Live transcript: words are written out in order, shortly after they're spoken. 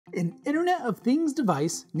An Internet of Things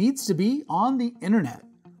device needs to be on the internet.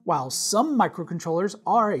 While some microcontrollers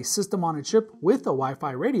are a system on a chip with a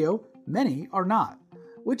Wi-Fi radio, many are not.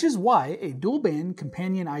 Which is why a dual-band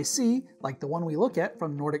companion IC, like the one we look at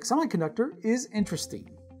from Nordic Semiconductor, is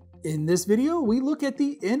interesting. In this video, we look at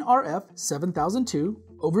the nRF7002,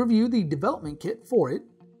 overview the development kit for it,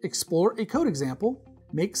 explore a code example,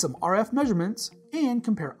 make some RF measurements, and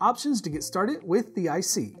compare options to get started with the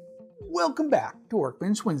IC. Welcome back to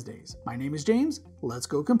Workbench Wednesdays. My name is James. Let's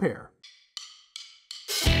go compare.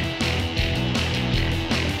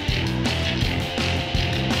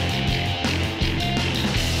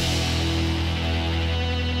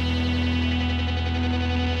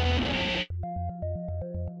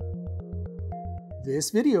 This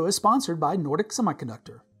video is sponsored by Nordic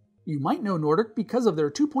Semiconductor. You might know Nordic because of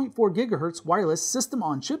their 2.4 GHz wireless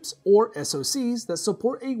system-on-chips, or SoCs, that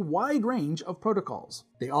support a wide range of protocols.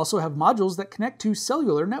 They also have modules that connect to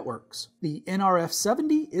cellular networks. The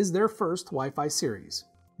nRF70 is their first Wi-Fi series.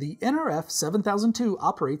 The nRF7002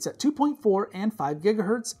 operates at 2.4 and 5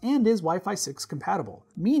 GHz and is Wi-Fi 6 compatible,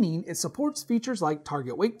 meaning it supports features like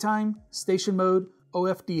target wake time, station mode,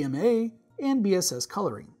 OFDMA, and BSS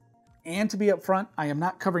coloring. And to be upfront, I am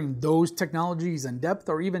not covering those technologies in depth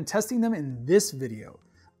or even testing them in this video,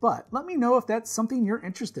 but let me know if that's something you're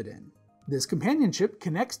interested in. This companion chip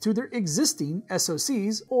connects to their existing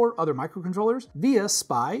SoCs or other microcontrollers via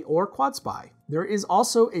SPI or quad SPI. There is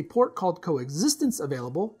also a port called Coexistence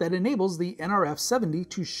available that enables the nRF70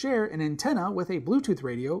 to share an antenna with a Bluetooth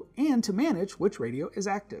radio and to manage which radio is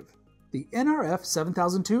active. The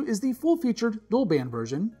nRF7002 is the full-featured dual-band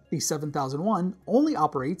version, the 7001 only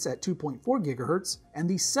operates at 2.4 GHz, and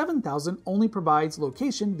the 7000 only provides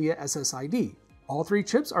location via SSID. All three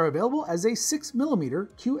chips are available as a 6mm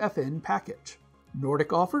QFN package.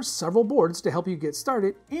 Nordic offers several boards to help you get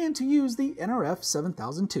started and to use the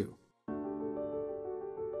nRF7002.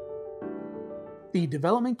 The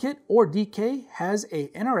development kit, or DK, has a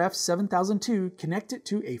nRF7002 connected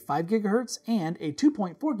to a 5 GHz and a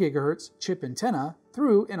 2.4 GHz chip antenna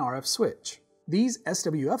through an RF switch. These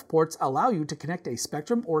SWF ports allow you to connect a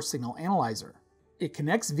spectrum or signal analyzer. It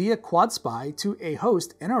connects via quad SPI to a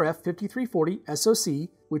host nRF5340 SoC,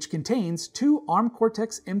 which contains two ARM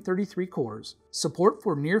Cortex-M33 cores, support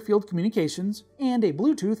for near-field communications, and a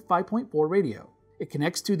Bluetooth 5.4 radio. It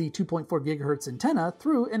connects to the 2.4 GHz antenna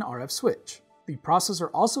through an RF switch. The processor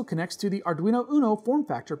also connects to the Arduino Uno form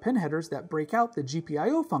factor pin headers that break out the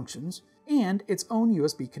GPIO functions and its own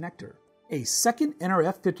USB connector. A second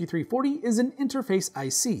nRF5340 is an interface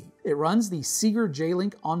IC. It runs the Seeger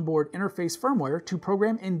J-Link onboard interface firmware to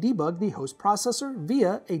program and debug the host processor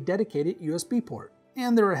via a dedicated USB port.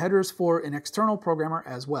 And there are headers for an external programmer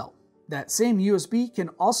as well. That same USB can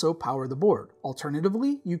also power the board.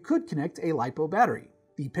 Alternatively, you could connect a LiPo battery.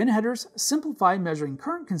 The pin headers simplify measuring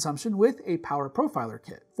current consumption with a power profiler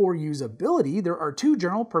kit. For usability, there are two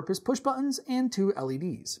general-purpose push buttons and two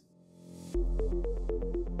LEDs.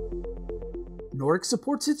 Nordic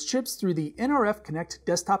supports its chips through the nRF Connect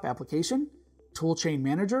desktop application, Toolchain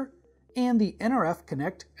Manager, and the nRF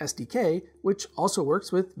Connect SDK, which also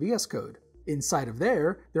works with VS Code. Inside of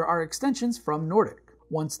there are extensions from Nordic.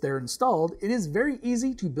 Once they're installed, it is very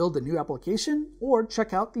easy to build a new application or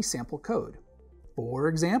check out the sample code. For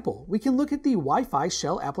example, we can look at the Wi-Fi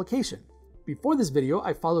shell application. Before this video,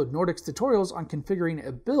 I followed Nordic's tutorials on configuring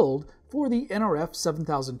a build for the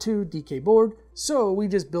nRF7002 DK board, so we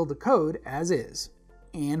just build the code as is.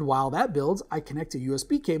 And while that builds, I connect a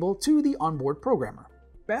USB cable to the onboard programmer.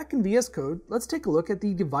 Back in VS Code, let's take a look at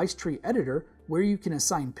the device tree editor where you can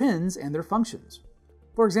assign pins and their functions.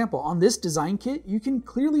 For example, on this design kit, you can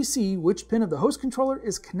clearly see which pin of the host controller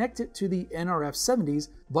is connected to the nRF70's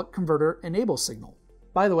buck converter enable signal.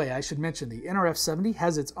 By the way, I should mention the nRF70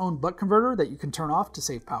 has its own buck converter that you can turn off to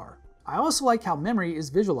save power. I also like how memory is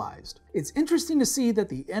visualized. It's interesting to see that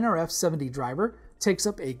the nRF70 driver takes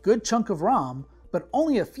up a good chunk of ROM, but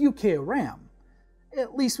only a few K of RAM,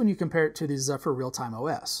 at least when you compare it to the Zephyr Real-Time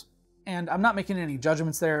OS. And I'm not making any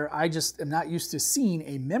judgments there, I just am not used to seeing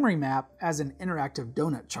a memory map as an interactive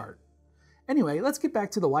donut chart. Anyway, let's get back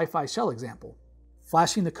to the Wi-Fi shell example.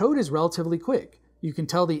 Flashing the code is relatively quick. You can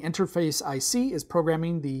tell the interface IC is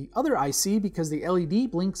programming the other IC because the LED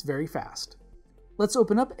blinks very fast. Let's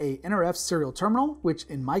open up a nRF serial terminal, which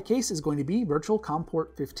in my case is going to be Virtual COM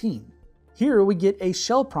Port 15. Here we get a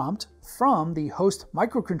shell prompt from the host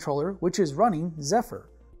microcontroller, which is running Zephyr.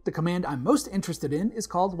 The command I'm most interested in is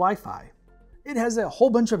called Wi-Fi. It has a whole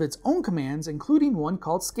bunch of its own commands, including one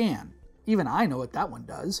called scan. Even I know what that one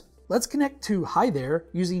does. Let's connect to Hi There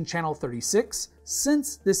using channel 36,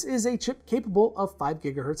 since this is a chip capable of 5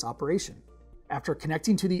 GHz operation. After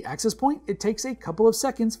connecting to the access point, it takes a couple of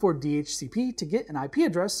seconds for DHCP to get an IP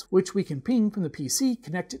address, which we can ping from the PC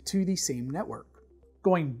connected to the same network.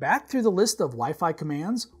 Going back through the list of Wi-Fi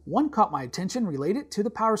commands, one caught my attention related to the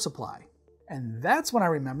power supply. And that's when I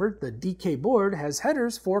remembered the DK board has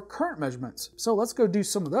headers for current measurements, so let's go do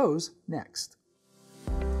some of those next.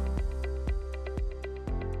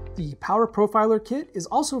 The Power Profiler kit is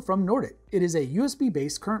also from Nordic. It is a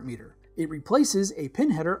USB-based current meter. It replaces a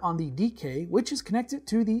pin header on the DK, which is connected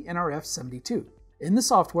to the nRF7002. In the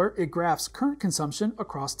software, it graphs current consumption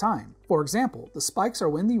across time. For example, the spikes are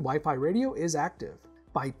when the Wi-Fi radio is active.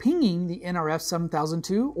 By pinging the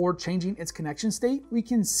nRF7002 or changing its connection state, we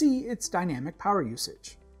can see its dynamic power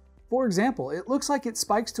usage. For example, it looks like it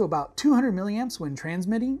spikes to about 200 milliamps when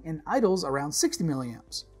transmitting and idles around 60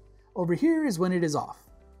 milliamps. Over here is when it is off.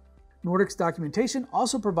 Nordic's documentation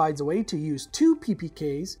also provides a way to use two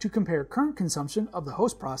PPKs to compare current consumption of the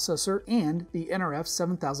host processor and the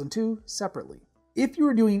nRF7002 separately. If you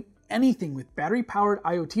are doing anything with battery-powered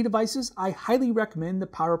IoT devices, I highly recommend the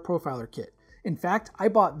Power Profiler kit. In fact, I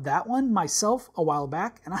bought that one myself a while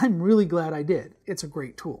back, and I'm really glad I did. It's a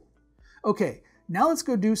great tool. Okay, now let's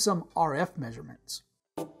go do some RF measurements.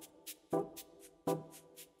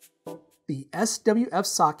 The SWF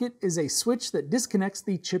socket is a switch that disconnects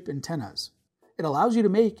the chip antennas. It allows you to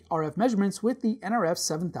make RF measurements with the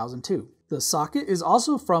nRF7002. The socket is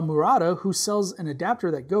also from Murata, who sells an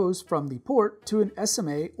adapter that goes from the port to an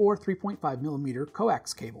SMA or 3.5mm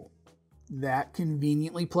coax cable. That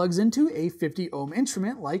conveniently plugs into a 50 ohm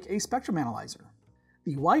instrument like a spectrum analyzer.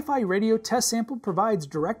 The Wi-Fi radio test sample provides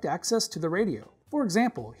direct access to the radio. For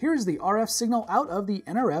example, here's the RF signal out of the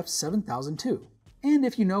nRF7002. And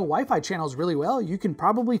if you know Wi-Fi channels really well, you can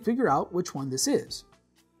probably figure out which one this is.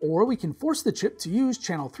 Or we can force the chip to use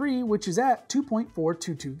channel 3, which is at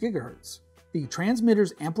 2.422 GHz. The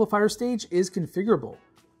transmitter's amplifier stage is configurable,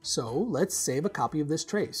 so let's save a copy of this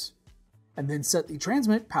trace. And then set the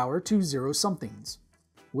transmit power to 0 somethings.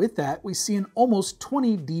 With that, we see an almost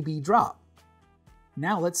 20 dB drop.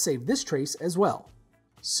 Now let's save this trace as well,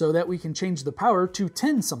 so that we can change the power to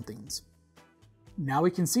 10 somethings. Now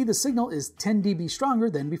we can see the signal is 10 dB stronger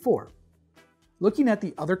than before. Looking at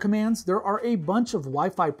the other commands, there are a bunch of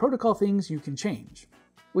Wi-Fi protocol things you can change,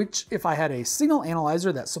 which if I had a signal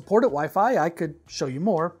analyzer that supported Wi-Fi, I could show you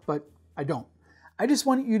more, but I don't. I just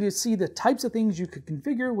want you to see the types of things you could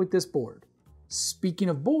configure with this board. Speaking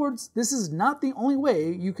of boards, this is not the only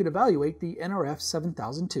way you could evaluate the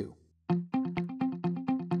nRF7002.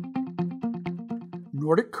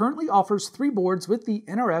 Nordic currently offers 3 boards with the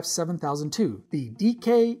nRF7002, the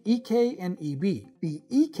DK, EK, and EB. The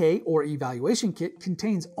EK, or evaluation kit,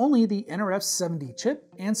 contains only the nRF70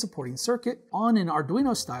 chip and supporting circuit on an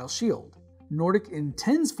Arduino-style shield. Nordic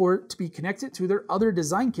intends for it to be connected to their other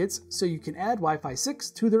design kits so you can add Wi-Fi 6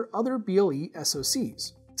 to their other BLE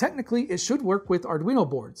SoCs. Technically, it should work with Arduino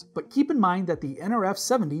boards, but keep in mind that the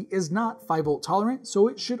nRF70 is not 5V tolerant, so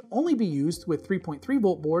it should only be used with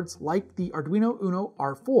 3.3V boards like the Arduino Uno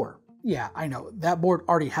R4. Yeah, I know, that board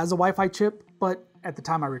already has a Wi-Fi chip, but at the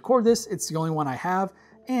time I record this, it's the only one I have,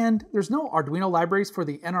 and there's no Arduino libraries for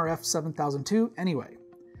the nRF7002 anyway.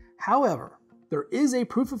 However, there is a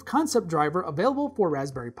proof of concept driver available for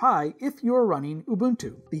Raspberry Pi if you are running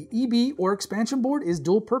Ubuntu. The EB or expansion board is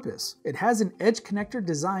dual purpose. It has an edge connector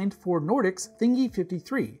designed for Nordic's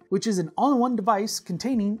Thingy53, which is an all-in-one device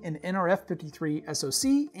containing an nRF53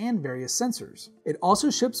 SoC and various sensors. It also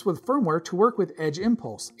ships with firmware to work with Edge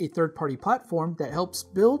Impulse, a third-party platform that helps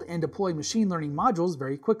build and deploy machine learning modules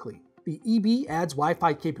very quickly. The EB adds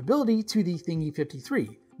Wi-Fi capability to the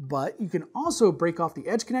Thingy53. But you can also break off the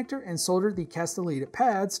edge connector and solder the castellated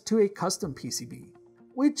pads to a custom PCB,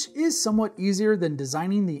 which is somewhat easier than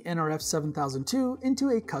designing the nRF7002 into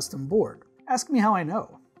a custom board. Ask me how I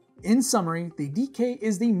know. In summary, the DK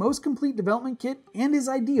is the most complete development kit and is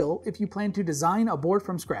ideal if you plan to design a board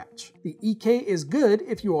from scratch. The EK is good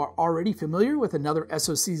if you are already familiar with another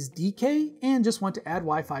SoC's DK and just want to add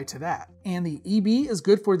Wi-Fi to that. And the EB is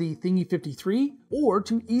good for the Thingy53 or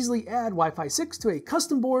to easily add Wi-Fi 6 to a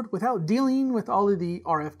custom board without dealing with all of the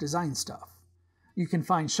RF design stuff. You can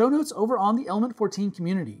find show notes over on the Element 14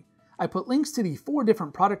 community. I put links to the 4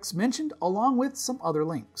 different products mentioned along with some other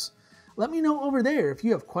links. Let me know over there if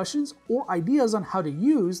you have questions or ideas on how to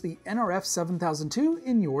use the nRF7002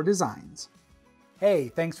 in your designs. Hey,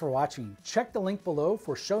 thanks for watching. Check the link below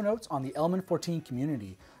for show notes on the Element 14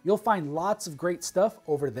 community. You'll find lots of great stuff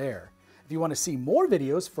over there. If you want to see more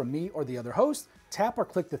videos from me or the other host, tap or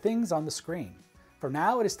click the things on the screen. For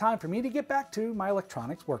now, it is time for me to get back to my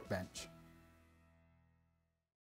electronics workbench.